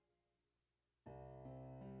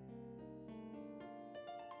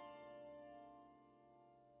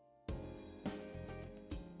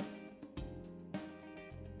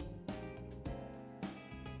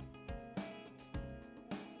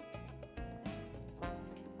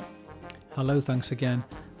Hello, thanks again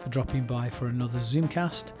for dropping by for another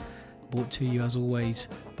Zoomcast, brought to you as always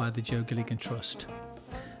by the Joe Gilligan Trust.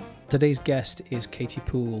 Today's guest is Katie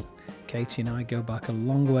Poole. Katie and I go back a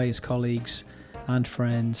long way as colleagues and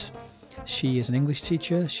friends. She is an English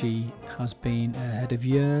teacher, she has been a head of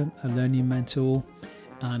year, a learning mentor,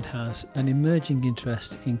 and has an emerging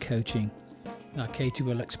interest in coaching. Now, Katie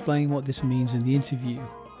will explain what this means in the interview,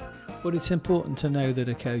 but it's important to know that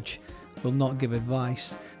a coach will not give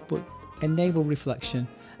advice, but enable reflection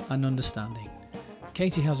and understanding.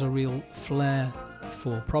 Katie has a real flair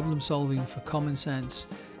for problem solving, for common sense,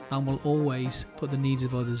 and will always put the needs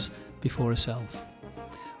of others before herself.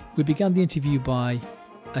 We began the interview by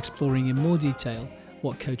exploring in more detail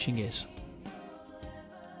what coaching is.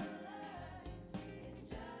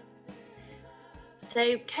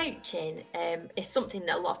 So coaching is something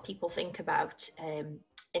that a lot of people think about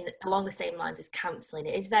along the same lines as counselling.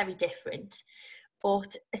 It is very different,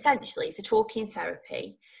 but essentially it's a talking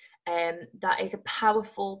therapy that is a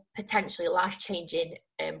powerful, potentially life-changing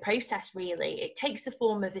process, really. It takes the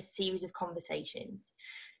form of a series of conversations.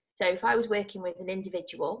 So if I was working with an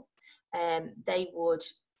individual, they would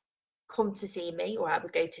come to see me or I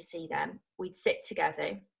would go to see them. We'd sit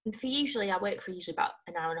together. And I work for usually about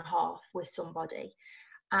an hour and a half with somebody.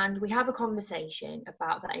 And we have a conversation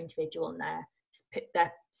about that individual and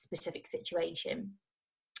their specific situation.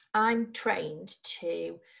 I'm trained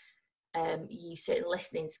to use certain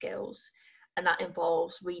listening skills, and that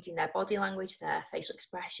involves reading their body language, their facial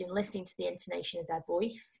expression, listening to the intonation of their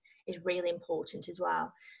voice is really important as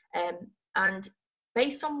well. And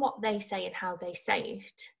based on what they say and how they say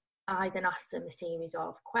it, I then ask them a series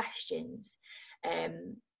of questions.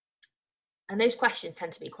 And those questions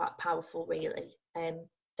tend to be quite powerful, really.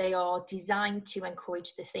 They are designed to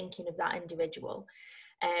encourage the thinking of that individual.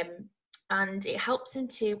 And it helps them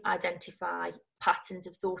to identify patterns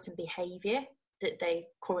of thought and behaviour that they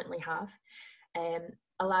currently have,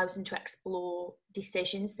 allows them to explore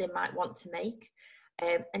decisions they might want to make,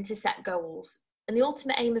 and to set goals. And the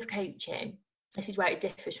ultimate aim of coaching, this is where it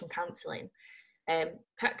differs from counselling.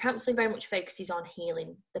 Counselling very much focuses on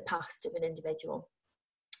healing the past of an individual,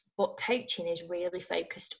 but coaching is really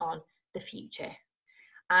focused on the future.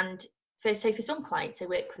 And for some clients, I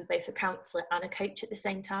work with both a counsellor and a coach at the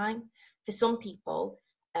same time. For some people,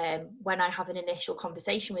 when I have an initial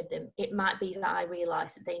conversation with them, it might be that I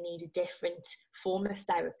realise that they need a different form of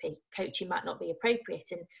therapy. Coaching might not be appropriate,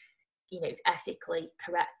 and it's ethically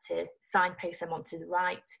correct to signpost them onto the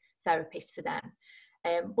right therapist for them.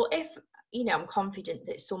 But if I'm confident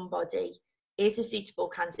that somebody is a suitable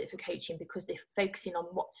candidate for coaching because they're focusing on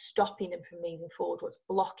what's stopping them from moving forward, what's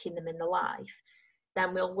blocking them in their life,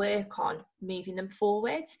 then we'll work on moving them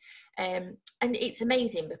forward. And it's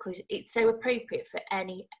amazing because it's so appropriate for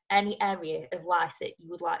any area of life that you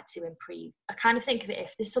would like to improve. I kind of think of it,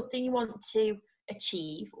 if there's something you want to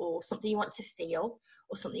achieve or something you want to feel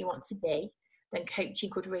or something you want to be, then coaching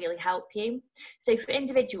could really help you. So for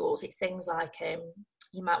individuals, it's things like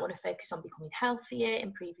you might want to focus on becoming healthier,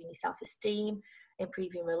 improving your self-esteem,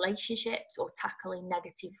 improving relationships, or tackling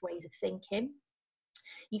negative ways of thinking.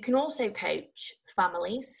 You can also coach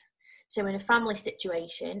families. So in a family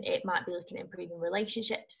situation, it might be looking at improving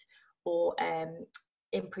relationships or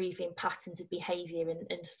improving patterns of behaviour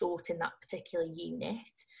and thought in that particular unit.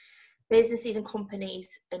 Businesses and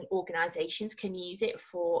companies and organisations can use it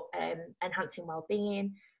for enhancing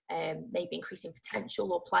well-being, maybe increasing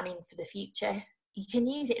potential or planning for the future. You can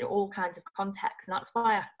use it in all kinds of contexts, and that's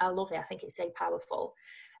why I love it. I think it's so powerful.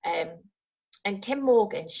 And Kim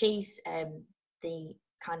Morgan, she's the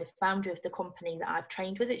kind of founder of the company that I've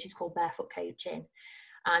trained with, which is called Barefoot Coaching.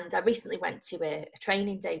 And I recently went to a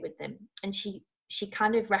training day with them, and she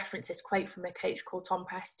kind of referenced this quote from a coach called Tom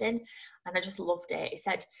Preston, and I just loved it. It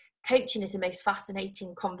said, "Coaching is the most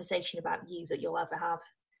fascinating conversation about you that you'll ever have."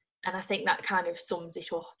 And I think that kind of sums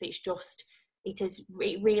it up. It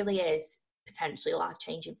really is potentially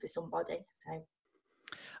life-changing for somebody. So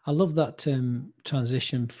I love that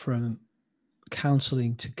transition from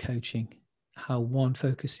counselling to coaching, how one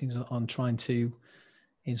focuses on trying to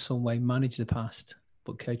in some way manage the past,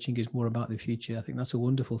 but coaching is more about the future. I think that's a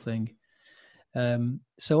wonderful thing.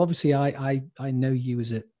 So obviously I know you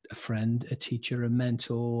as a friend, a teacher, a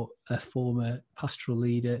mentor, a former pastoral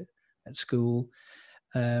leader at school.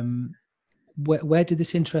 Where did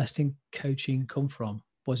this interest in coaching come from?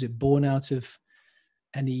 Was it born out of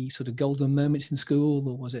any sort of golden moments in school,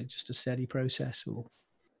 or was it just a steady process? Or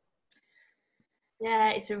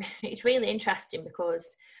yeah, it's really interesting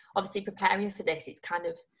because obviously preparing for this, it's kind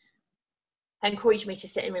of encouraged me to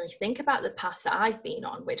sit and really think about the path that I've been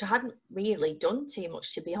on, which I hadn't really done too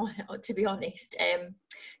much, to be honest.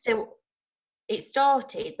 So it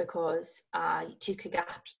started because I took a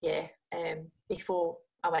gap year before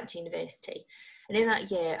I went to university. And in that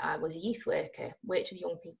year, I was a youth worker, worked with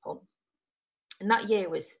young people. And that year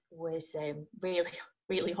was really,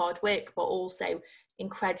 really hard work, but also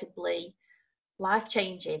incredibly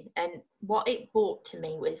life-changing. And what it brought to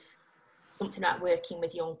me was something about working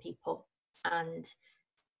with young people. And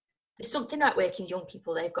there's something about working with young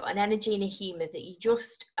people. They've got an energy and a humour that you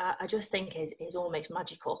just, I just think is almost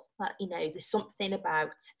magical. Like, you know, there's something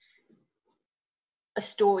about a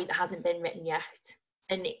story that hasn't been written yet.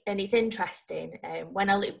 And it's interesting. When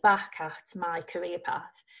I look back at my career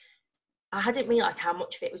path, I hadn't realised how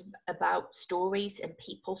much of it was about stories and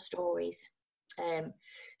people's stories.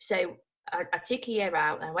 So I took a year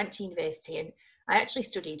out and I went to university, and I actually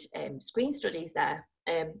studied screen studies there.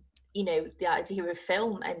 You know, the idea of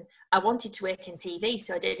film, and I wanted to work in TV,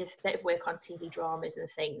 so I did a bit of work on TV dramas and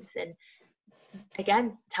things, and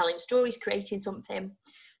again, telling stories, creating something.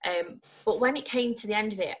 But when it came to the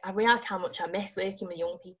end of it, I realised how much I missed working with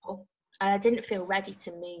young people, and I didn't feel ready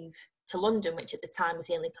to move to London, which at the time was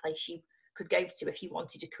the only place you could go to if you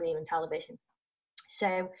wanted a career in television.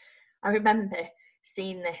 So I remember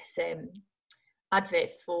seeing this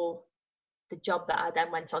advert for the job that I then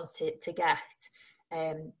went on to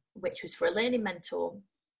get, which was for a learning mentor,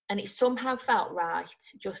 and it somehow felt right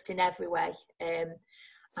just in every way, and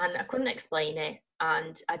I couldn't explain it,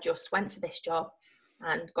 and I just went for this job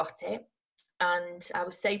and got it. And I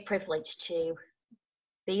was so privileged to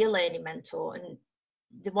be a learning mentor, and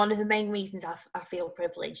one of the main reasons I feel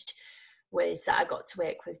privileged was that I got to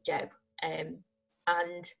work with Joe.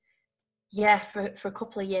 And yeah, for a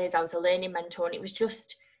couple of years I was a learning mentor, and it was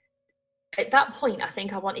just, at that point, I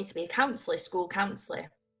think I wanted to be a counsellor, school counsellor,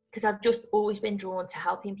 because I've just always been drawn to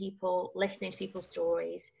helping people, listening to people's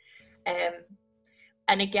stories.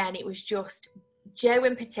 And again, it was just Joe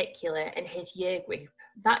in particular and his year group.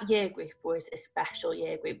 That year group was a special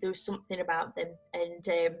year group. There was something about them,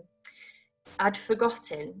 and I'd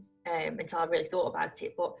forgotten until I really thought about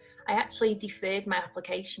it, but I actually deferred my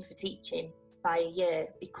application for teaching by a year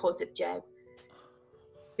because of Joe.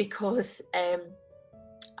 Because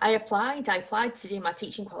I applied to do my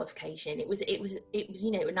teaching qualification. It was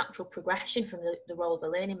you know, a natural progression from the role of a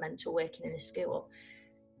learning mentor working in a school.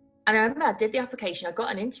 And I remember I did the application, I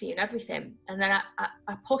got an interview and everything, and then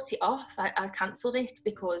I put it off. I cancelled it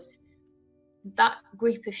because that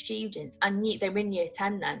group of students, I knew they were in year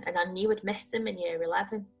 10 then, and I knew I'd missed them in year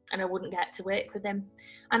 11 and I wouldn't get to work with them.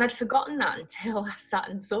 And I'd forgotten that until I sat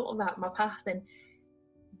and thought about my path, and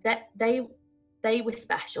that they were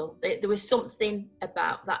special. There was something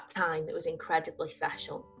about that time that was incredibly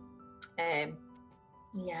special.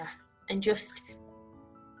 Yeah, and just,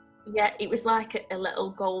 yeah, it was like a little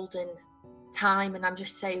golden time, and I'm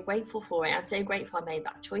just so grateful for it. I'm so grateful I made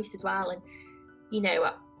that choice as well. And, you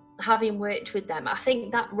know, having worked with them, I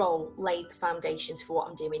think that role laid the foundations for what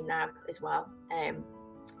I'm doing now as well.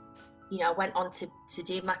 You know, I went on to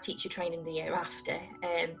do my teacher training the year after,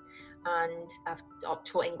 and I've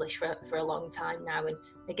taught English for a long time now. And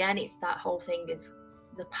again, it's that whole thing of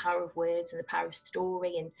the power of words and the power of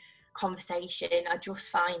story and conversation. I just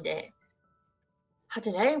find it, I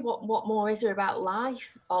don't know, what more is there about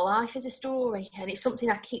life? Our life is a story, and it's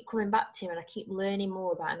something I keep coming back to, and I keep learning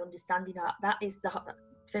more about and understanding that is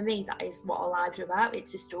for me, that is what our lives are about.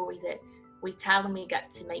 It's a story that we tell, and we get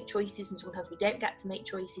to make choices, and sometimes we don't get to make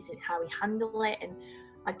choices, and how we handle it. And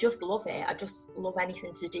I just love it. I just love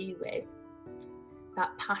anything to do with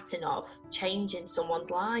that pattern of changing someone's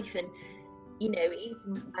life. And, you know,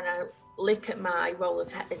 even when I look at my role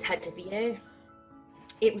as head of year,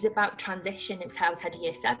 it was about transition. It was how I was head of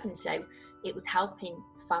year 7, so it was helping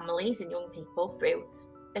families and young people through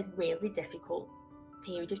a really difficult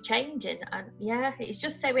period of change. And yeah, it's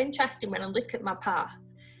just so interesting when I look at my path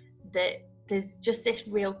that there's just this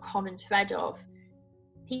real common thread of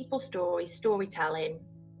people's stories, storytelling,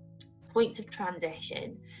 points of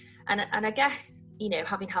transition. And I guess, you know,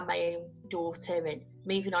 having had my own daughter and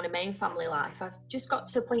moving on in my own family life, I've just got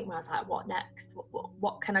to a point where I was like, what next?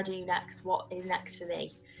 What can I do next? What is next for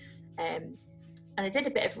me? And I did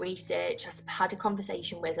a bit of research. I had a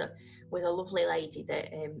conversation with a lovely lady that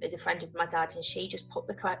is a friend of my dad, and she just put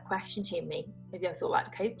the question to me, have you ever thought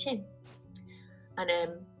about coaching? And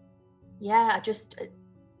yeah,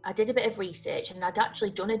 I did a bit of research, and I'd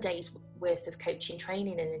actually done a day's worth of coaching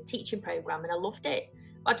training in a teaching program, and I loved it.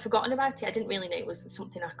 I'd forgotten about it. I didn't really know it was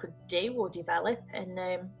something I could do or develop, and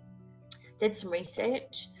did some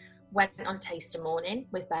research, went on taster morning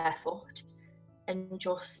with Barefoot, and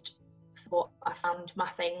just thought, I found my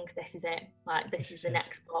thing. This is it. Like, this is the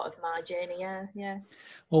next part of my journey. Yeah.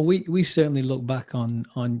 Well, we certainly look back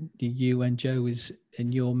on you and Joe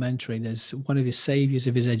in your mentoring as one of his saviors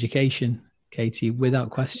of his education, Katie, without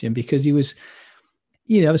question, because he was,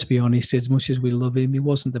 let's be honest, as much as we love him, he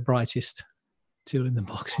wasn't the brightest tool in the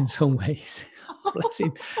box in some ways. Bless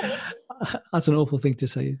him. That's an awful thing to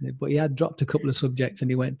say, isn't it? But he had dropped a couple of subjects and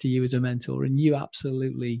he went to you as a mentor, and you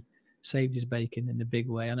absolutely saved his bacon in a big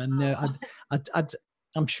way. And I know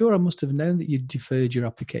I'm sure I must have known that you'd deferred your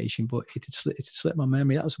application, but it had slipped my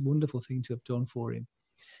memory. That was a wonderful thing to have done for him,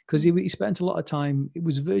 because he spent a lot of time. It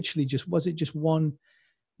was virtually was it just one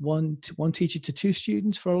teacher to two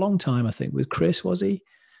students for a long time, I think, with Chris, was he?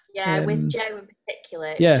 Yeah, with Joe in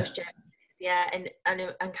particular, it was just Joe. Yeah, and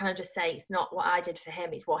can I just say, it's not what I did for him,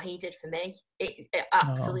 it's what he did for me. It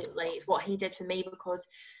absolutely, it's what he did for me, because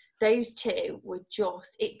those two were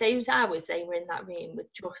just, those hours they were in that room were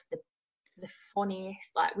just the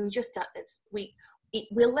funniest. Like, we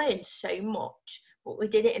learned so much, but we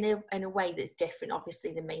did it in a way that's different,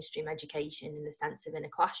 obviously, than mainstream education, in the sense of in a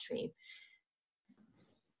classroom.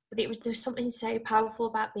 But there's something so powerful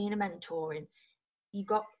about being a mentor, and you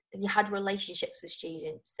had relationships with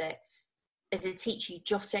students that, as a teacher, you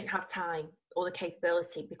just don't have time or the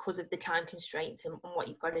capability, because of the time constraints and what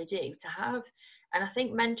you've got to do to have. And I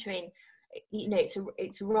think mentoring, it's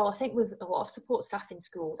a role, I think, with a lot of support staff in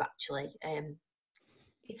schools, actually.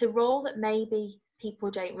 It's a role that maybe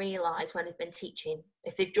people don't realise when they've been teaching,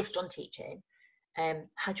 if they've just done teaching,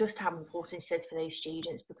 just how important it is for those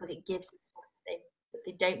students, because it gives them something that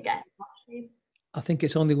they don't get in the classroom. I think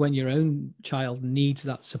it's only when your own child needs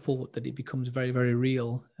that support that it becomes very, very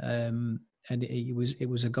real. And it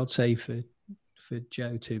was a God save for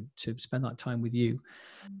Joe to spend that time with you.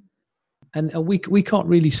 And we can't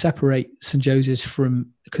really separate St. Joseph's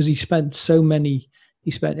from, because he spent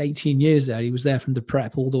 18 years there. He was there from the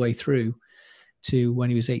prep all the way through to when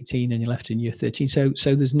he was 18 and he left in year 13.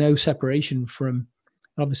 So there's no separation from,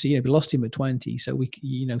 obviously, we lost him at 20. So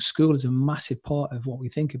school is a massive part of what we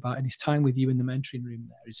think about. And his time with you in the mentoring room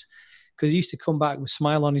there is, because he used to come back with a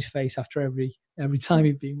smile on his face after every time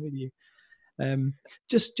he'd been with you.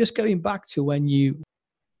 Just going back to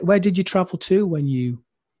where did you travel to when you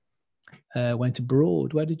went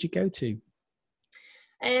abroad? Where did you go to?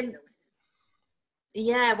 When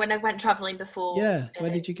I went travelling before. Yeah,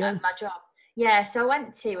 where did you go? My job. Yeah, so I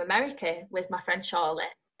went to America with my friend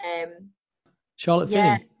Charlotte. Charlotte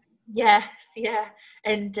Finney? Yes, yeah.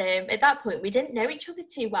 And at that point, we didn't know each other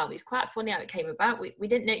too well. It's quite funny how it came about. We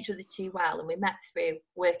didn't know each other too well, and we met through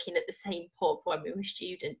working at the same pub when we were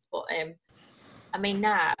students. But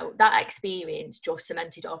now that experience just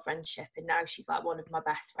cemented our friendship, and now she's like one of my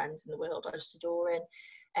best friends in the world. I just adore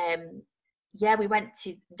her. We went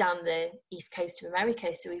down the east coast of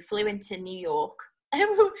America. So we flew into New York, and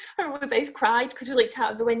we both cried because we looked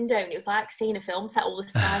out of the window, and it was like seeing a film set, all the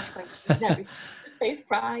skyscrapers. We both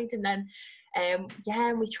cried. And then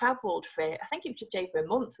we travelled for, I think it was just over a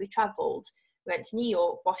month. We went to New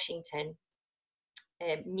York, Washington,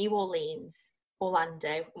 New Orleans, Orlando,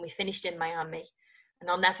 and we finished in Miami. And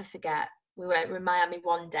I'll never forget, we were in Miami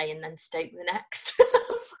one day and then Stoke the next. I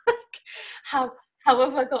was like, how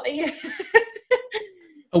have I got here?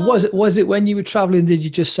 Was it when you were traveling, did you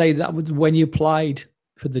just say that was when you applied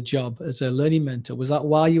for the job as a learning mentor? Was that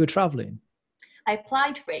while you were traveling? I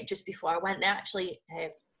applied for it just before I went. They actually,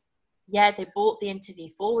 they brought the interview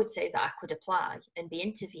forward so that I could apply and be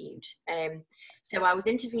interviewed. So I was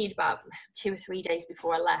interviewed about 2 or 3 days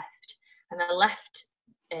before I left, and I left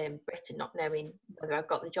Britain not knowing whether I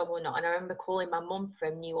got the job or not. And I remember calling my mum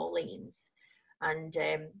from New Orleans, and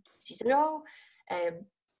she said,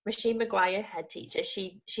 Rasheen Maguire, head teacher,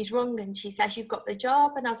 she's rung and she says you've got the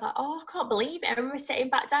job. And I was like, I can't believe it. I remember sitting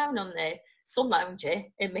back down on the sun lounger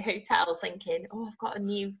in my hotel thinking, I've got a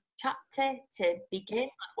new chapter to begin,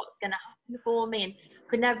 like, what's going to happen for me, and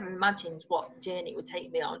could never have imagined what journey it would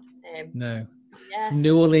take me on. No. From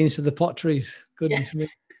New Orleans to the Potteries, goodness me.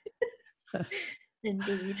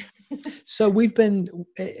 Indeed. So we've been,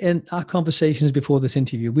 in our conversations before this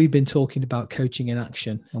interview, we've been talking about coaching in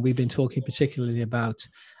action, and we've been talking particularly about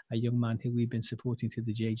a young man who we've been supporting through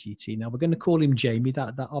the JGT. Now we're going to call him Jamie.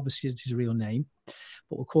 That obviously is his real name,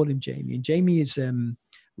 but we'll call him Jamie. And Jamie has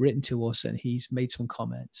written to us, and he's made some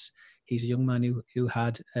comments. He's a young man who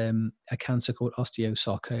had a cancer called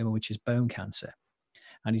osteosarcoma, which is bone cancer.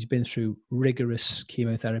 And he's been through rigorous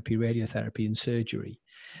chemotherapy, radiotherapy, and surgery.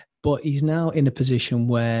 But he's now in a position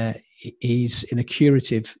where he's in a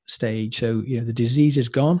curative stage. So, the disease is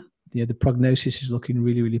gone. The prognosis is looking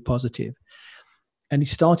really, really positive. And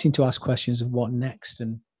he's starting to ask questions of what next.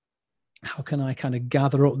 And how can I kind of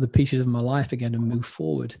gather up the pieces of my life again and move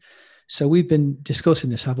forward? So we've been discussing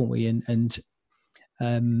this, haven't we? And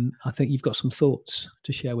I think you've got some thoughts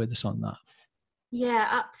to share with us on that. Yeah,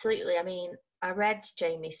 absolutely. I mean, I read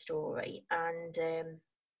Jamie's story, and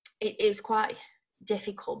it's quite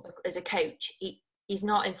difficult as a coach. He's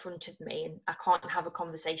not in front of me, and I can't have a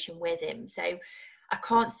conversation with him. So I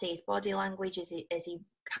can't see his body language as he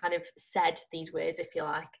kind of said these words, if you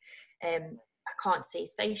like. I can't see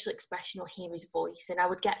his facial expression or hear his voice, and I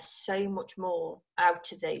would get so much more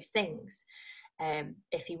out of those things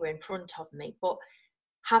if he were in front of me. But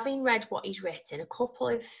having read what he's written, a couple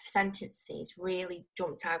of sentences really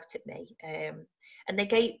jumped out at me, and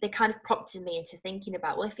they kind of prompted me into thinking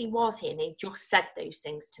about, well, if he was here and he just said those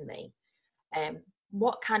things to me,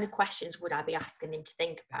 what kind of questions would I be asking him to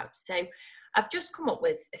think about? So I've just come up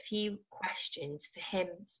with a few questions for him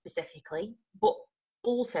specifically, but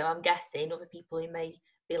also I'm guessing other people who may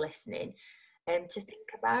be listening to think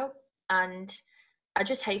about, and I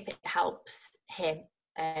just hope it helps him,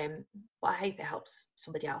 but I hope it helps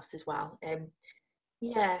somebody else as well.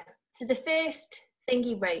 Yeah. So the first thing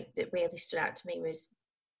he wrote that really stood out to me was,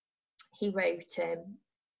 he wrote,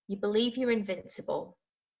 "You believe you're invincible,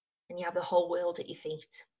 and you have the whole world at your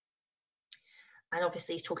feet." And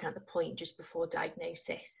obviously, he's talking at the point just before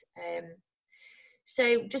diagnosis.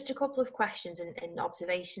 So just a couple of questions and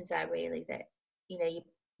observations there, really. That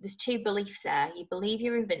there's two beliefs there. You believe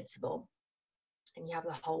you're invincible, and you have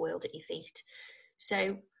the whole world at your feet.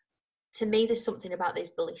 So to me, there's something about those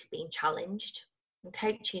beliefs being challenged. And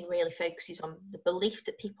coaching really focuses on the beliefs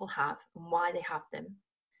that people have and why they have them,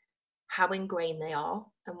 how ingrained they are,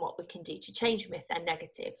 and what we can do to change them if they're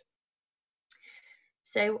negative.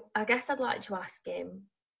 So I guess I'd like to ask him,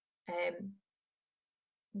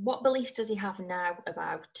 what beliefs does he have now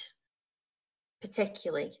about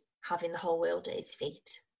particularly having the whole world at his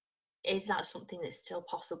feet? Is that something that's still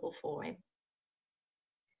possible for him?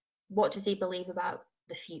 What does he believe about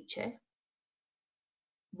the future?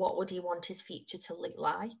 What would he want his future to look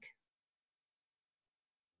like?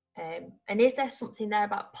 And is there something there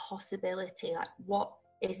about possibility, like what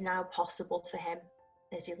is now possible for him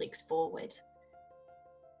as he looks forward?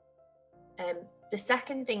 The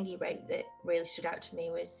second thing he wrote that really stood out to me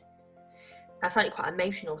was, I found it quite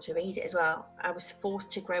emotional to read it as well. I was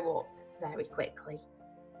forced to grow up very quickly.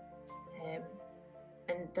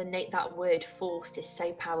 And that word forced is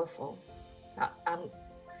so powerful. That I'm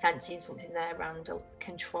sensing something there around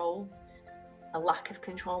control, a lack of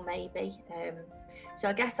control maybe. So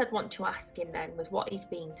I guess I'd want to ask him then, with what he's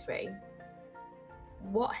been through,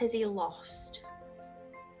 what has he lost?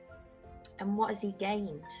 And what has he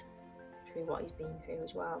gained through what he's been through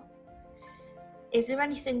as well? Is there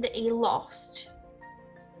anything that he lost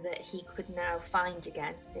that he could now find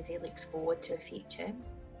again as he looks forward to a future?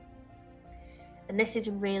 And this is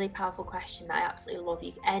a really powerful question that I absolutely love.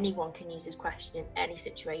 Anyone can use this question in any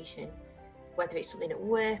situation, whether it's something at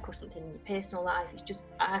work or something in your personal life. It's just,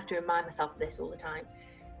 I have to remind myself of this all the time.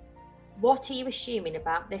 What are you assuming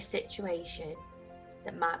about this situation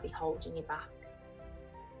that might be holding you back?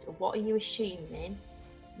 So what are you assuming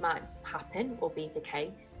might happen or be the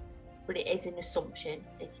case? But it is an assumption,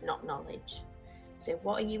 it's not knowledge. So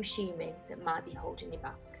what are you assuming that might be holding you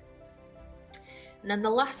back? And then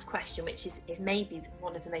the last question, which is maybe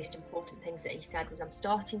one of the most important things that he said, was, I'm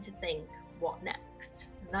starting to think, what next?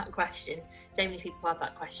 And that question, so many people have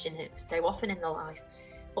that question so often in their life,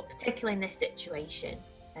 but particularly in this situation,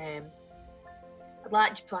 I'd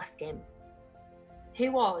like to ask him,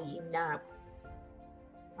 who are you now?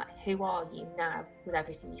 Like, who are you now with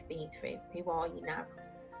everything you've been through? Who are you now?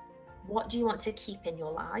 What do you want to keep in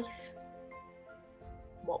your life?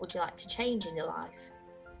 What would you like to change in your life?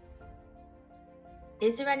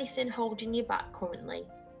 Is there anything holding you back currently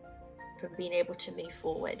from being able to move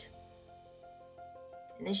forward?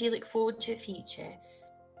 And as you look forward to a future,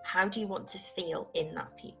 how do you want to feel in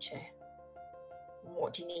that future? And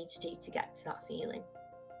what do you need to do to get to that feeling?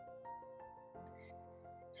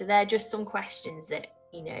 So they're just some questions that,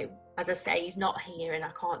 as I say, he's not here and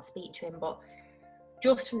I can't speak to him, but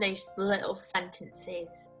just from those little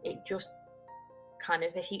sentences, it just kind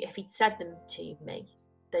of, if he'd said them to me,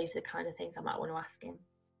 those are the kind of things I might want to ask him.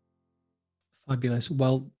 Fabulous.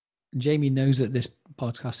 Well, Jamie knows that this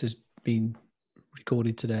podcast has been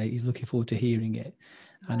recorded today. He's looking forward to hearing it.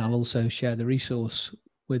 And I'll also share the resource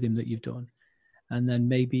with him that you've done. And then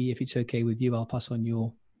maybe if it's okay with you, I'll pass on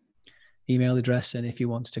your email address. And if he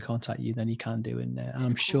wants to contact you, then he can do. And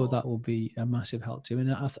I'm sure that will be a massive help to him.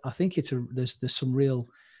 And I think there's some real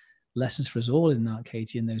lessons for us all in that,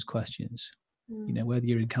 Katie, in those questions. You know, whether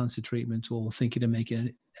you're in cancer treatment or thinking of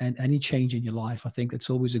making any change in your life, I think it's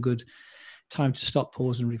always a good time to stop,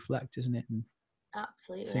 pause, and reflect, isn't it? And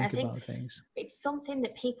Absolutely. I think think about things. it's something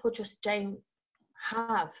that people just don't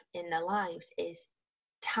have in their lives is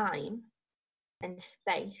time and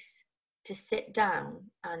space to sit down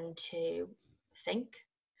and to think.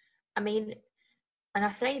 I mean, and I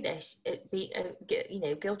say this,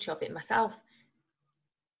 guilty of it myself.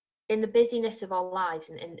 In the busyness of our lives,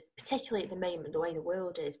 and particularly at the moment, the way the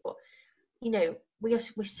world is, but we're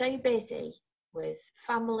so busy with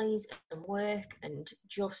families and work and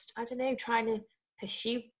just, I don't know, trying to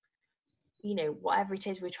pursue, whatever it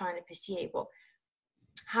is we're trying to pursue. But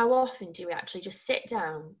how often do we actually just sit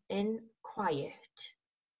down in quiet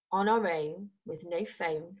on our own with no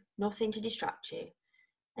phone, nothing to distract you,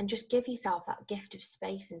 and just give yourself that gift of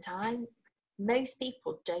space and time? Most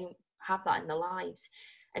people don't have that in their lives,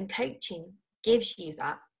 and coaching gives you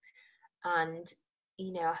that. And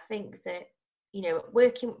I think that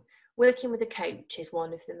working with a coach is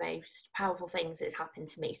one of the most powerful things that's happened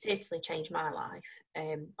to me. It certainly changed my life.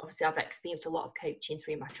 Obviously I've experienced a lot of coaching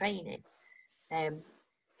through my training,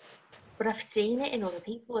 but I've seen it in other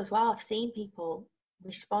people as well. I've seen people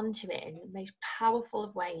respond to it in the most powerful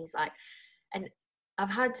of ways. And I've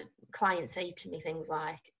had clients say to me things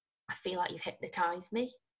like, I feel like you've hypnotized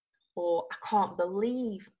me, or I can't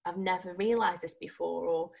believe I've never realized this before,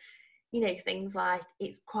 or things like,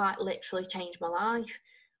 it's quite literally changed my life.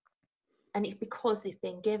 And it's because they've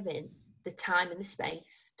been given the time and the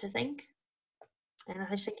space to think. And I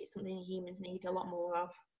just think it's something humans need a lot more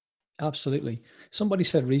of. Absolutely. Somebody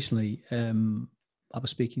said recently, I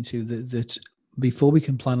was speaking to, that before we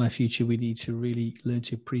can plan our future, we need to really learn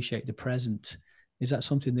to appreciate the present. Is that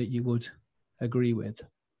something that you would agree with?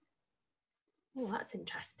 Oh, that's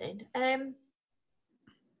interesting. I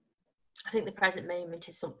think the present moment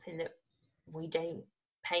is something that we don't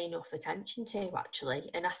pay enough attention to, actually.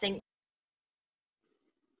 And I think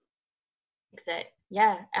that,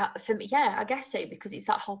 for me, I guess so, because it's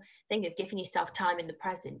that whole thing of giving yourself time in the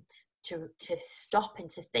present to stop and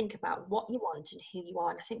to think about what you want and who you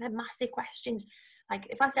are. And I think they're massive questions. Like,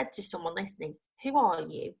 if I said to someone listening, who are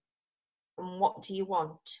you and what do you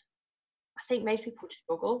want? I think most people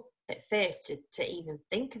struggle at first to even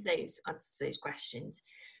think of those answers to those questions.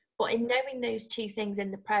 But in knowing those two things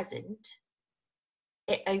in the present,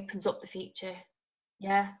 it opens up the future.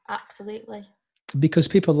 Yeah, absolutely. Because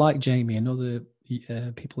people like Jamie and other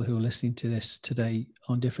people who are listening to this today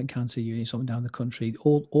on different cancer units up and down the country,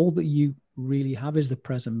 all that you really have is the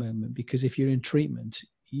present moment. Because if you're in treatment,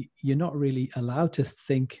 you're not really allowed to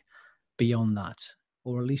think beyond that,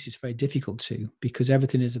 or at least it's very difficult to, because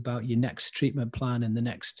everything is about your next treatment plan and the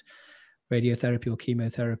next radiotherapy or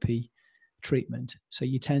chemotherapy treatment. So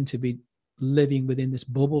you tend to be living within this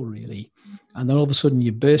bubble, really. And then all of a sudden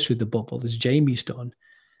you burst through the bubble, as Jamie's done,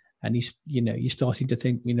 and you're starting to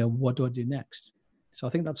think, what do I do next? So I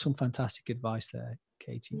think that's some fantastic advice there,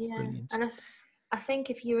 Katie. Yeah, Brilliant. and I think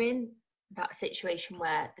if you're in that situation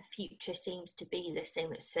where the future seems to be this thing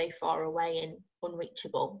that's so far away and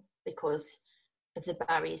unreachable because of the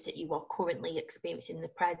barriers that you are currently experiencing in the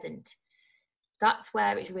present, that's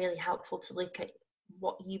where it's really helpful to look at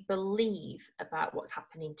what you believe about what's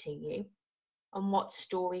happening to you and what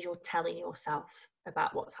stories you're telling yourself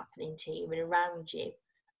about what's happening to you and around you,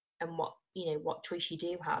 and what choice you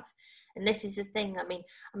do have. And this is the thing, I mean,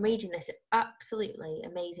 I'm reading this absolutely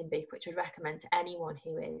amazing book which I would recommend to anyone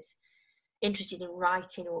who is interested in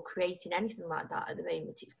writing or creating anything like that at the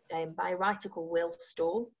moment. It's by a writer called Will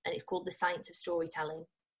Storr, and it's called The Science of Storytelling.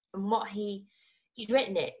 And what he's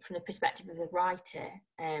written it from the perspective of a writer.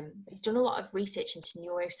 He's done a lot of research into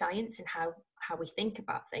neuroscience and how we think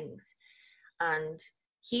about things, and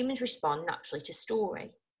humans respond naturally to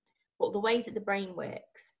story. But the way that the brain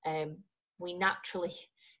works, we naturally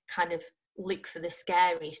kind of look for the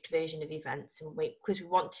scariest version of events, and because we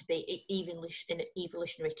want to be, even in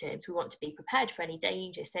evolutionary terms, we want to be prepared for any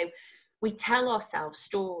danger. So we tell ourselves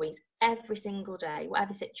stories every single day,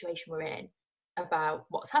 whatever situation we're in, about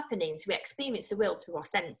what's happening. So we experience the world through our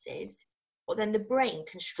senses, but then the brain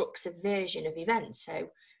constructs a version of events. So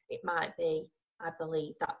it might be, I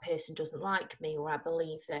believe that person doesn't like me, or I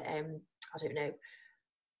believe that I don't know,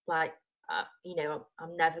 like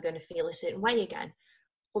I'm never going to feel a certain way again.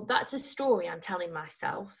 But that's a story I'm telling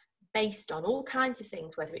myself based on all kinds of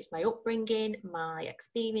things, whether it's my upbringing, my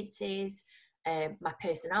experiences, my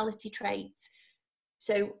personality traits.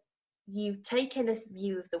 So you take in this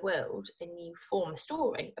view of the world and you form a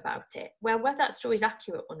story about it. Well, whether that story is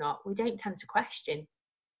accurate or not, we don't tend to question.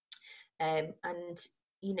 And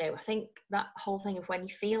I think that whole thing of when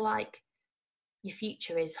you feel like your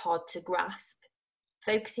future is hard to grasp,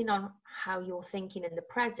 focusing on how you're thinking in the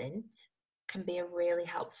present can be a really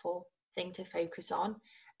helpful thing to focus on.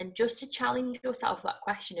 And just to challenge yourself that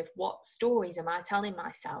question of what stories am I telling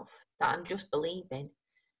myself that I'm just believing.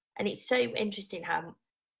 And it's so interesting how,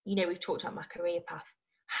 you know, we've talked about my career path,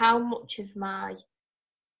 how much of my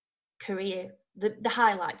career, the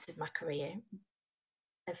highlights of my career,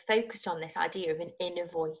 have focused on this idea of an inner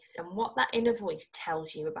voice and what that inner voice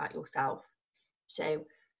tells you about yourself. So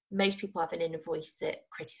most people have an inner voice that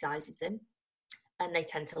criticizes them, and they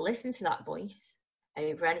tend to listen to that voice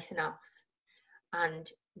over anything else.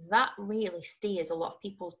 And that really steers a lot of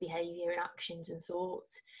people's behavior and actions and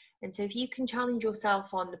thoughts. And so if you can challenge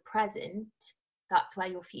yourself on the present, that's where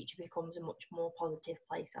your future becomes a much more positive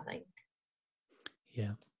place, I think.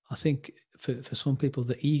 Yeah. I think for some people,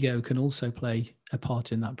 the ego can also play a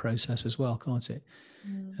part in that process as well, can't it?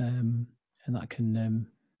 And that can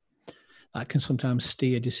sometimes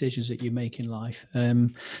steer decisions that you make in life.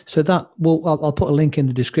 So that, well, I'll put a link in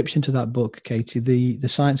the description to that book, Katie, the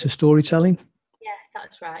Science of Storytelling. Yes,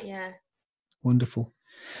 that's right. Yeah. Wonderful.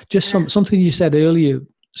 Just something you said earlier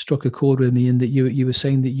struck a chord with me, in that you were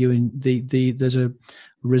saying that there's a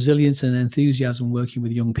resilience and enthusiasm working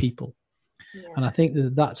with young people. Yeah. And I think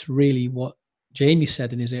that's really what Jamie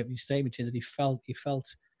said in his opening statement, in that he felt,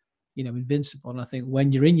 invincible. And I think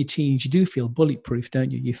when you're in your teens, you do feel bulletproof,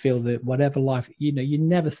 don't you? You feel that whatever life, you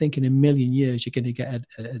never think in a million years you're going to get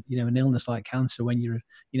an illness like cancer when you're,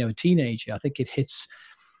 a teenager. I think it hits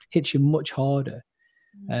you much harder.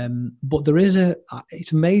 But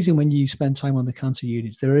it's amazing when you spend time on the cancer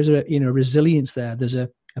units. There is a resilience there. There's a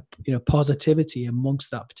positivity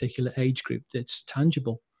amongst that particular age group that's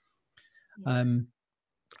tangible. And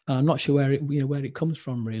I'm not sure where it comes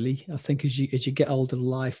from, really. I think as you get older,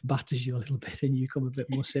 life batters you a little bit, and you become a bit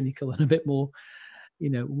more cynical and a bit more,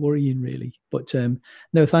 worrying, really. But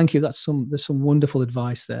no, thank you. There's some wonderful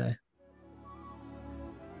advice there.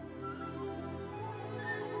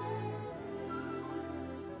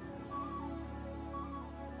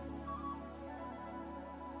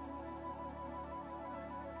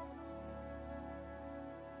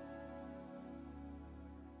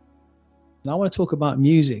 Now I want to talk about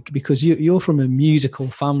music, because you're from a musical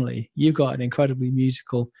family. You've got an incredibly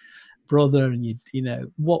musical brother, and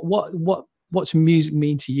what's music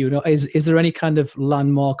mean to you? Is there any kind of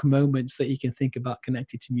landmark moments that you can think about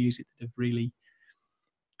connected to music that have really,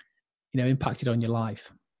 impacted on your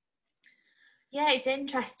life? Yeah, it's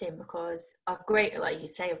interesting because like you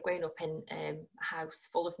say, I've grown up in a house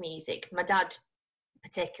full of music. My dad,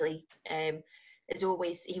 particularly, he was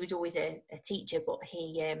always a teacher, but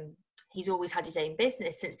he's always had his own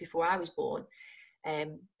business since before I was born,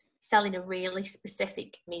 selling a really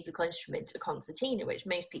specific musical instrument, a concertina, which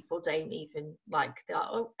most people don't even like. They're like,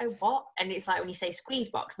 oh what? And it's like when you say squeeze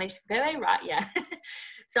box, most people go, oh right, yeah.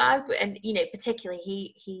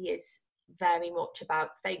 Particularly he is very much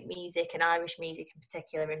about folk music and Irish music in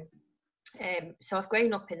particular, and so I've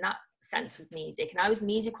grown up in that sense of music, and I was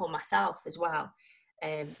musical myself as well.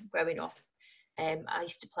 Growing up, I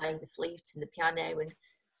used to play the flute and the piano, and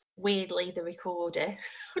weirdly the recorder.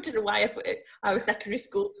 I don't know why I was secondary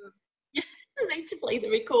school. I made to play the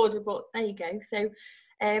recorder, but there you go. So,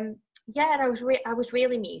 and I was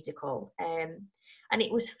really musical, and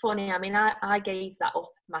it was funny. I mean, I gave that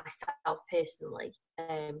up myself personally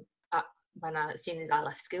as soon as I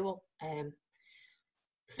left school,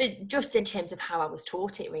 just in terms of how I was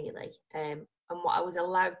taught it, really, and what I was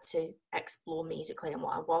allowed to explore musically and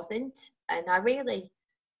what I wasn't. And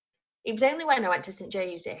it was only when I went to St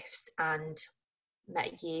Joseph's and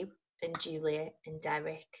met you and Julia and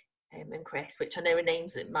Derek and Chris, which I know are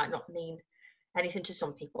names that might not mean anything to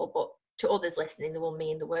some people, but to others listening, they will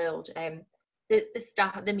mean the world.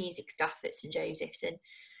 The music staff at St Joseph's, and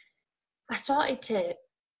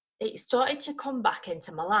it started to come back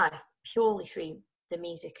into my life purely through the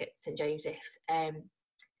music at St Joseph's.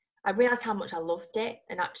 I realised how much I loved it,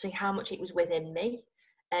 and actually how much it was within me.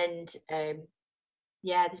 And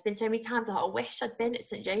there's been so many times I wish I'd been at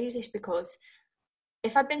St Joseph's, because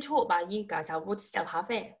if I'd been taught by you guys, I would still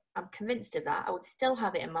have it. I'm convinced of that. I would still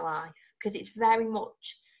have it in my life, because it's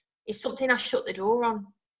something I shut the door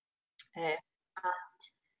on. And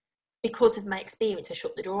because of my experience, I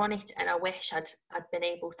shut the door on it, and I wish I'd been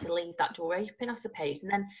able to leave that door open, I suppose.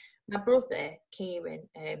 And then my brother, Kieran,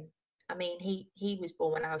 he was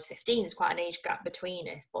born when I was 15. There's quite an age gap between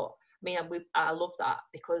us, but I love that,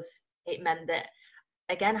 because it meant that,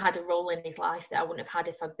 again, I had a role in his life that I wouldn't have had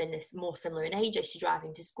if I'd been more similar in age. I used to drive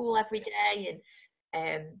him to school every day,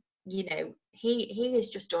 and he has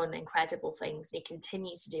just done incredible things, and he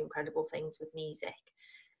continues to do incredible things with music.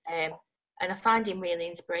 and I find him really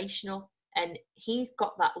inspirational. And he's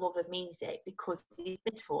got that love of music because he's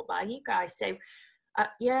been taught by you guys. So,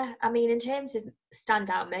 yeah, I mean, in terms of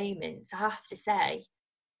standout moments, I have to say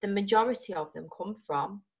the majority of them come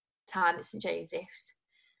from time at St Joseph's.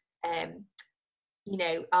 You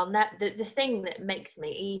know, the thing that makes me,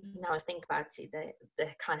 even now I think about it, the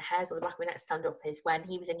kind of hairs on the back of my neck stand up is when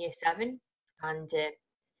he was in year 7, and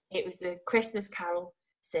it was the Christmas Carol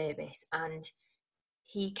service, and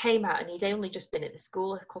he came out and he'd only just been at the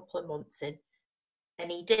school a couple of months, and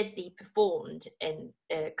he performed in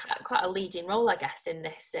quite a leading role, I guess, in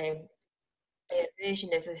this version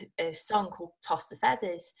of a song called Toss the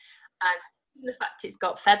Feathers. And the fact it's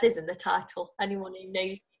got feathers in the title, anyone who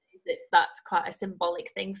knows that that's quite a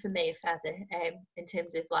symbolic thing for me, a feather, in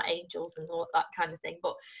terms of like angels and all that kind of thing.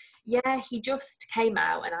 But yeah, he just came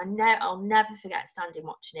out, and I'll never forget standing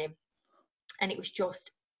watching him, and it was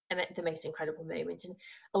just the most incredible moment. And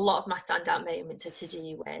a lot of my standout moments are to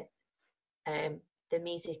do with the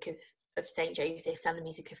music of St Joseph's and the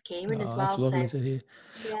music of Kieran as well. That's lovely to hear.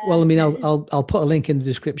 Yeah. Well, I mean, I'll put a link in the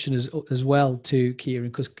description as well to Kieran,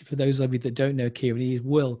 because for those of you that don't know Kieran, he's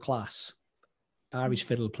world class Irish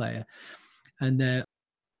fiddle player, and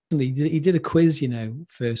he did a quiz, you know,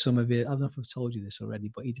 for some of it. I don't know if I've told you this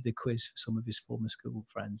already, but he did a quiz for some of his former school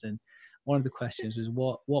friends, and one of the questions was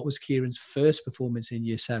what was Kieran's first performance in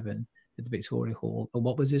year 7 at the Victoria Hall, and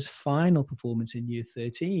what was his final performance in year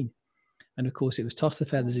 13? And of course, it was Toss the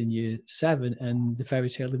Feathers in year 7 and the Fairy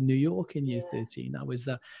Tale of New York in year 13. That was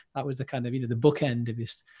the kind of, you know, the bookend of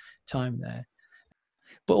his time there.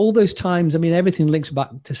 But all those times, I mean, everything links back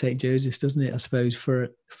to St. Joseph's, doesn't it? I suppose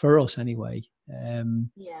for us anyway.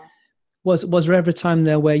 Was there ever a time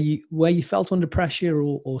there where you felt under pressure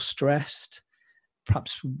or stressed?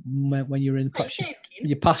 Perhaps when you were in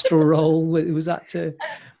your pastoral role, was that to?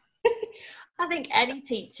 I think any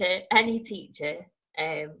teacher,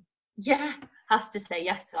 has to say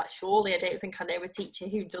yes to that. Surely, I don't think I know a teacher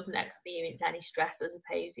who doesn't experience any stress. I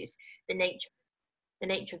suppose it's the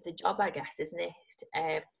nature of the job, I guess, isn't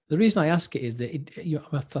it? The reason I ask it is that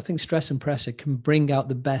I think stress and pressure can bring out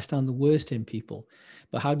the best and the worst in people.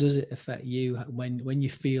 But how does it affect you when you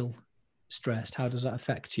feel stressed? How does that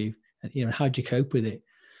affect you? And, you know, how do you cope with it?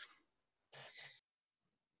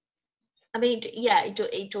 I mean, yeah,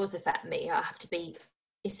 it does affect me.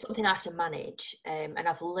 It's something I have to manage, and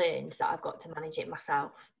I've learned that I've got to manage it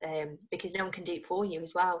myself, because no one can do it for you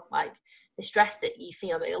as well. Like the stress that you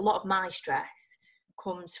feel, a lot of my stress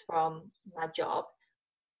comes from my job,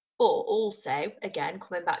 but also, again,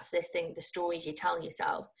 coming back to this thing, the stories you tell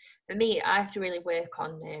yourself. For me, I have to really work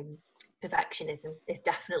on perfectionism. It's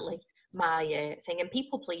definitely my thing, and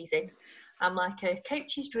people pleasing. I'm like a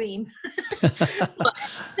coach's dream.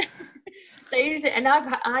 And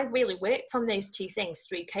I've really worked on those two things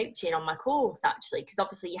through coaching on my course, actually, because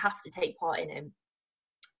obviously you have to take part in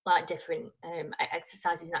like different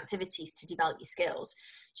exercises and activities to develop your skills.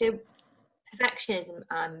 So perfectionism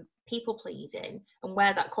and people pleasing and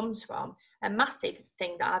where that comes from are massive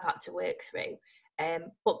things that I've had to work through.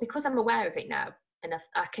 But because I'm aware of it now, and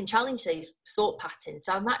I can challenge those thought patterns,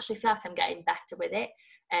 so I'm actually feel like I'm getting better with it.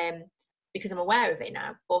 Because I'm aware of it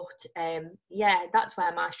now. But yeah, that's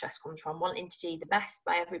where my stress comes from, wanting to do the best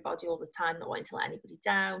by everybody all the time, not wanting to let anybody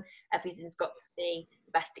down. Everything's got to be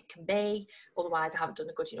the best it can be, otherwise I haven't done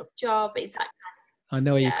a good enough job. It's that I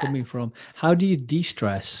know where you're coming from. How do you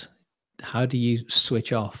de-stress? How do you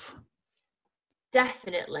switch off?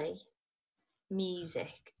 Definitely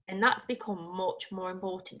music, and that's become much more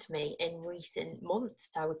important to me in recent months,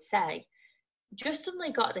 I would say. Just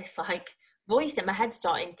suddenly got this like voice in my head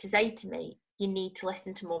starting to say to me, you need to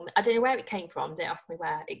listen to more. I don't know where it came from, don't ask me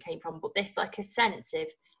where it came from, but this like a sense of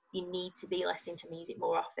you need to be listening to music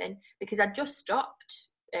more often, because I just stopped.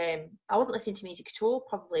 I wasn't listening to music at all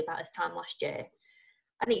probably about this time last year,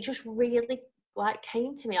 and it just really like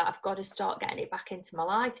came to me, like, I've got to start getting it back into my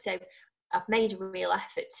life. So I've made a real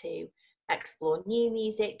effort to explore new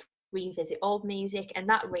music, revisit old music, and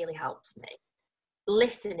that really helps me.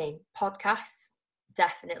 Listening podcasts,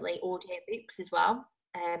 definitely, audio books as well,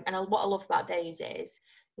 and what I love about those is,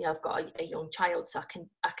 you know, I've got a young child, so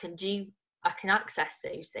I can access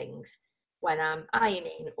those things when I'm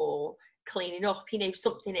ironing or cleaning up, you know,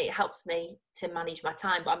 something that helps me to manage my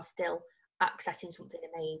time, but I'm still accessing something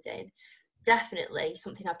amazing. Definitely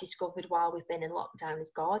something I've discovered while we've been in lockdown is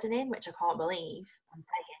gardening, which I can't believe I'm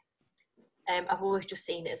saying. I've always just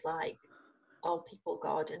seen it as like old people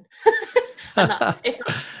garden. And if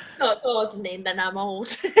I'm not gardening, then I'm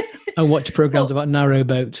old. I watch programs about narrow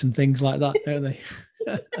boats and things like that, don't they?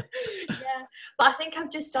 Yeah, but I think I've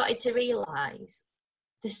just started to realise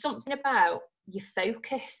there's something about your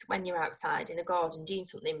focus when you're outside in a garden doing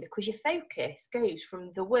something, because your focus goes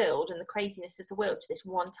from the world and the craziness of the world to this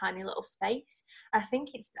one tiny little space. I think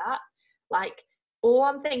it's that, like, all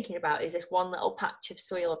I'm thinking about is this one little patch of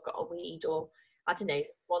soil I've got to weed, or I don't know,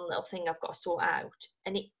 one little thing I've got to sort out,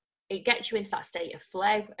 and it gets you into that state of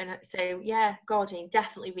flow. And so yeah, gardening,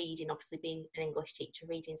 definitely reading. Obviously, being an English teacher,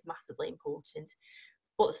 reading is massively important,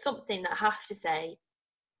 but something that I have to say,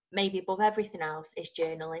 maybe above everything else, is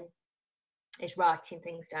journaling, is writing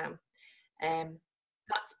things down.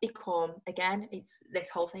 That's become, again, it's this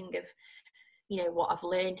whole thing of, you know, what I've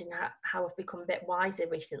learned and how I've become a bit wiser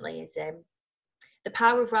recently is the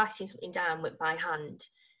power of writing something down by hand.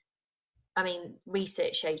 I mean,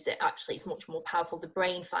 research shows that actually it's much more powerful. The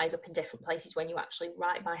brain fires up in different places when you actually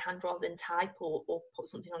write by hand rather than type or put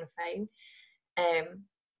something on a phone.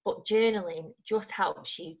 But journaling just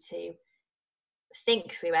helps you to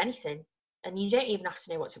think through anything, and you don't even have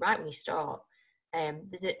to know what to write when you start.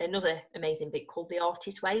 There's another amazing book called The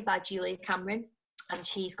Artist's Way by Julia Cameron, and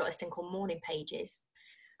she's got this thing called morning pages.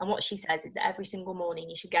 And what she says is that every single morning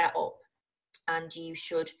you should get up and you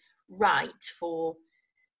should write for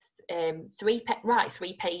three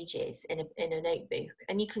pages in a notebook.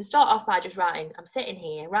 And you can start off by just writing, I'm sitting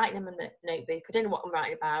here writing in my notebook, I don't know what I'm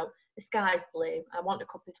writing about, the sky's blue, I want a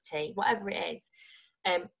cup of tea, whatever it is.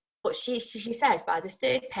 But she says by the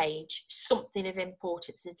third page, something of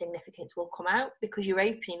importance and significance will come out, because you're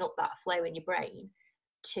opening up that flow in your brain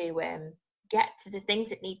to get to the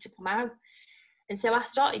things that need to come out. And so I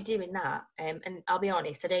started doing that. And I'll be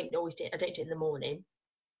honest, I don't do it in the morning.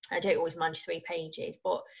 I don't always manage 3 pages,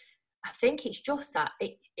 but I think it's just that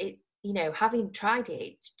it you know, having tried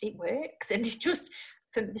it works. And it just,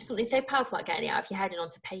 there's something so powerful about getting it out of your head and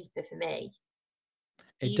onto paper for me.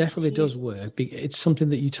 It definitely does work. It's something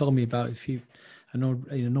that you told me about a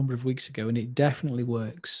number of weeks ago, and it definitely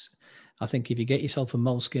works. I think if you get yourself a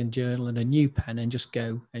moleskin journal and a new pen and just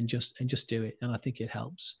go and just do it, and I think it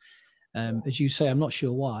helps. As you say, I'm not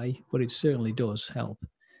sure why, but it certainly does help.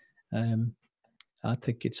 I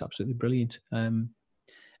think it's absolutely brilliant. And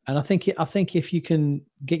I think if you can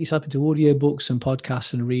get yourself into audiobooks and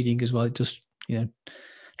podcasts and reading as well, it just, you know,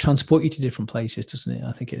 transport you to different places, doesn't it?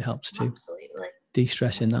 I think it helps to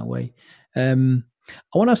de-stress in that way. I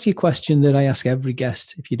want to ask you a question that I ask every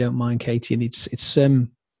guest, if you don't mind, Katie, and it's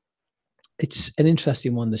an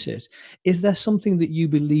interesting one. This is there something that you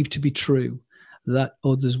believe to be true that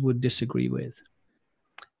others would disagree with?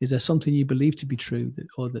 Is there something you believe to be true that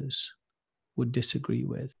others would disagree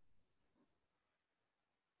with?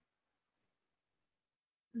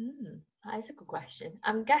 That is a good question.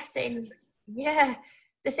 I'm guessing, yeah,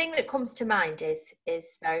 the thing that comes to mind is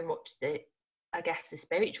very much the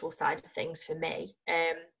spiritual side of things for me.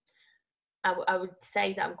 I would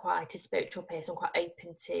say that I'm quite a spiritual person, quite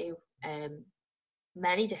open to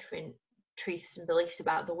many different truths and beliefs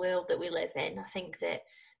about the world that we live in. I think that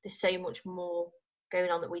there's so much more going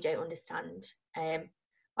on that we don't understand. But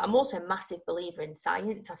I'm also a massive believer in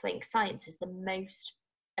science. I think science is the most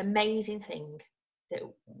amazing thing that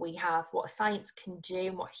we have. What science can do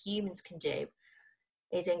and what humans can do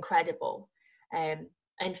is incredible.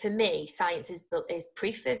 And for me, science is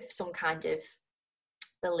proof of some kind of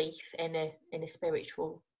belief in a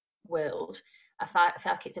spiritual world. I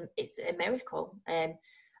feel like it's a miracle. And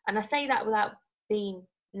I say that without being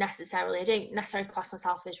necessarily, I don't necessarily class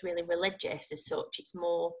myself as really religious as such. It's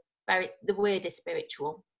more the word is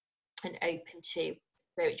spiritual and open to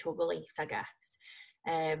spiritual beliefs, I guess.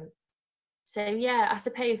 So yeah, I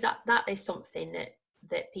suppose that is something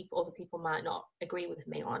that other people might not agree with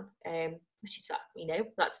me on, which is, you know,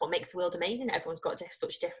 that's what makes the world amazing. Everyone's got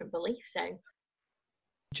such different beliefs. So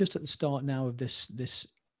just at the start now of this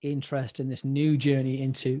interest in this new journey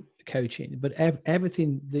into coaching, but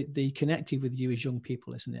everything that connected with you as young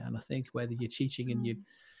people, isn't it? And I think whether you're teaching in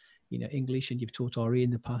you know, English, and you've taught RE in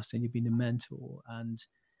the past, and you've been a mentor, and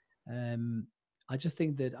I just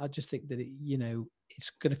think that it, you know, it's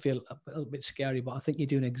going to feel a little bit scary, but I think you're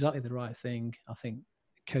doing exactly the right thing. I think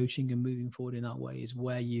coaching and moving forward in that way is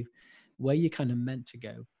where you kind of meant to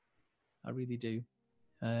go. I really do.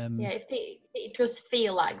 Yeah, it does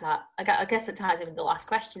feel like that. I guess it ties in with the last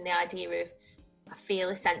question, the idea of I feel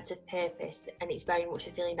a sense of purpose, and it's very much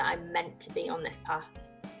a feeling that I'm meant to be on this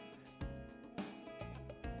path.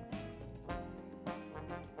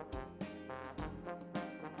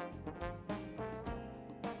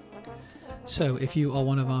 So if you are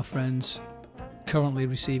one of our friends currently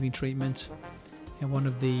receiving treatment in one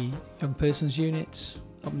of the young persons units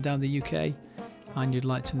up and down the UK, and you'd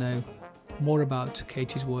like to know more about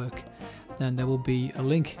Katie's work, then there will be a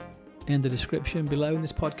link in the description below in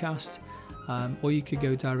this podcast, or you could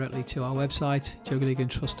go directly to our website,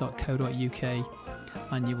 jogaligantrust.co.uk,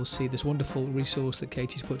 and you will see this wonderful resource that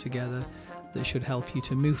Katie's put together that should help you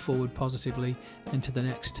to move forward positively into the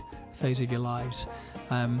next phase of your lives.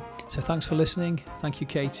 So thanks for listening. Thank you,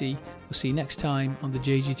 Katie. We'll see you next time on the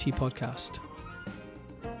JGT podcast.